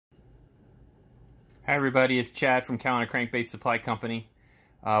Hi everybody, it's Chad from Callender Crankbait Supply Company.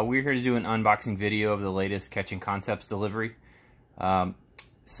 We're here to do an unboxing video of the latest Catching Concepts delivery.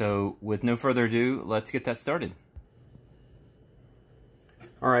 So with no further ado, let's get that started.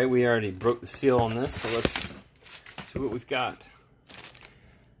 Alright, we already broke the seal on this, so let's see what we've got.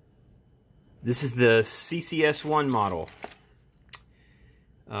 This is the CCS1 model.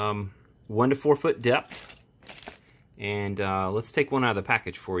 1 to 4 foot depth. And let's take one out of the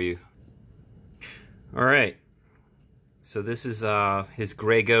package for you. Alright, so this is his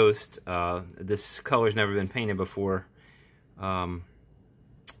Gray Ghost. This color's never been painted before.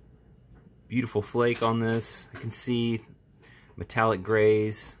 Beautiful flake on this. I can see metallic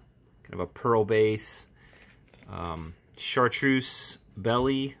grays, kind of a pearl base, chartreuse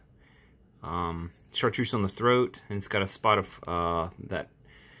belly, chartreuse on the throat, and it's got a spot of that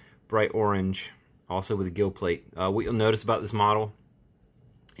bright orange, also with a gill plate. What you'll notice about this model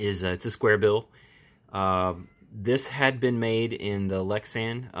is it's a square bill. This had been made in the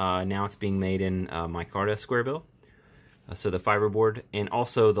Lexan. Now it's being made in micarta square bill. So the fiberboard, and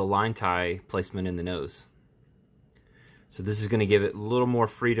also the line tie placement in the nose. So this is going to give it a little more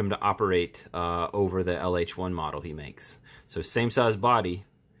freedom to operate over the LH1 model he makes. So same size body,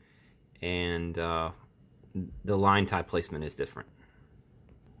 and the line tie placement is different.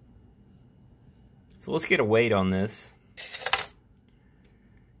 So let's get a weight on this.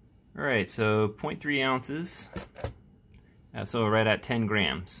 Alright, so 0.3 ounces, so right at 10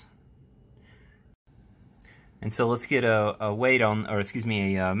 grams. And so let's get a weight on, or excuse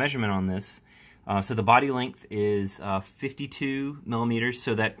me, a measurement on this. So the body length is 52 millimeters,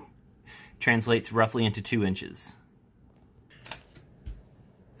 so that translates roughly into 2 inches.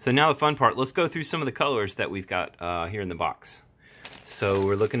 So now the fun part, let's go through some of the colors that we've got here in the box. So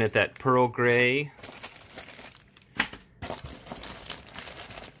we're looking at that pearl gray,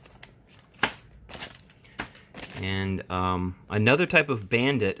 and another type of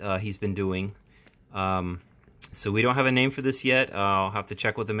bandit he's been doing. So we don't have a name for this yet. I'll have to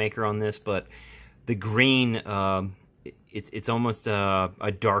check with the maker on this, but the green, it's almost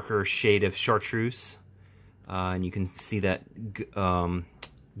a darker shade of chartreuse, and you can see that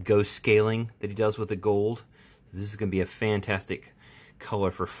ghost scaling that he does with the gold. So this is going to be a fantastic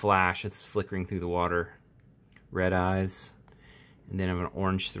color for flash. It's flickering through the water. Red eyes, and then an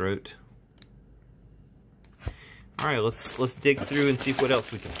orange throat. Alright, let's dig through and see what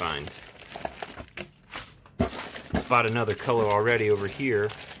else we can find. Spot another color already over here.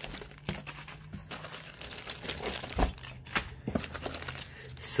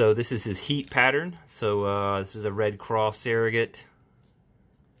 So this is his heat pattern. So this is a red craw surrogate.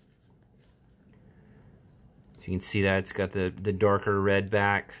 So you can see that it's got the darker red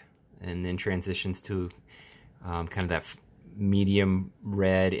back, and then transitions to kind of that medium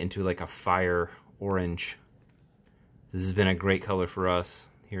red into like a fire orange. This has been a great color for us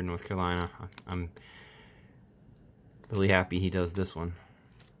here in North Carolina. I'm really happy he does this one.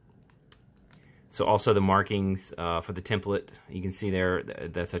 So also the markings for the template, you can see there,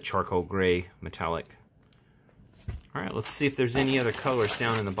 that's a charcoal gray metallic. All right, let's see if there's any other colors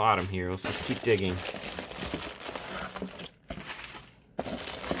down in the bottom here. Let's just keep digging.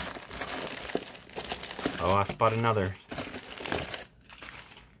 Oh, I spot another.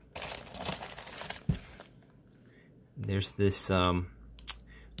 There's this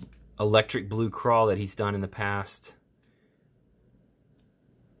electric blue crawl that he's done in the past.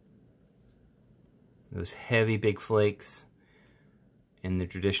 Those heavy big flakes and the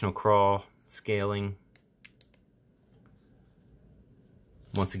traditional crawl scaling.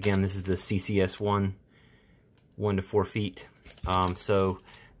 Once again, this is the CCS1, 1 to 4 feet. So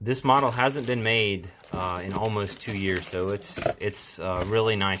this model hasn't been made in almost 2 years, so it's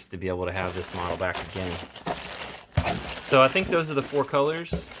really nice to be able to have this model back again. So I think those are the 4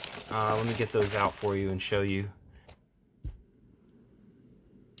 colors. Let me get those out for you and show you.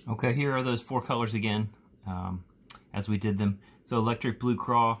 Okay, here are those 4 colors again, as we did them. So electric blue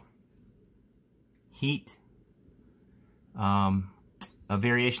craw, heat, a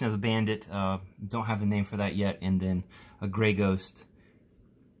variation of the bandit, don't have the name for that yet, and then a gray ghost.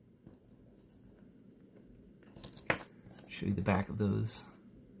 Show you the back of those.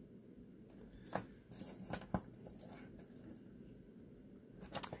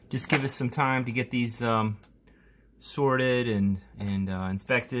 Just give us some time to get these sorted and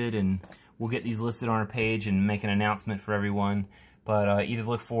inspected, and we'll get these listed on our page and make an announcement for everyone. But either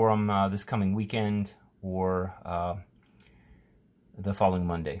look for them this coming weekend or the following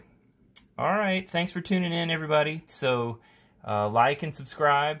Monday. All right, thanks for tuning in, everybody. So like and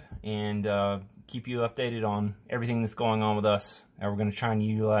subscribe, and keep you updated on everything that's going on with us. We're going to try and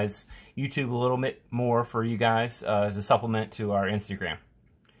utilize YouTube a little bit more for you guys as a supplement to our Instagram.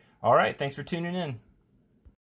 All right, thanks for tuning in.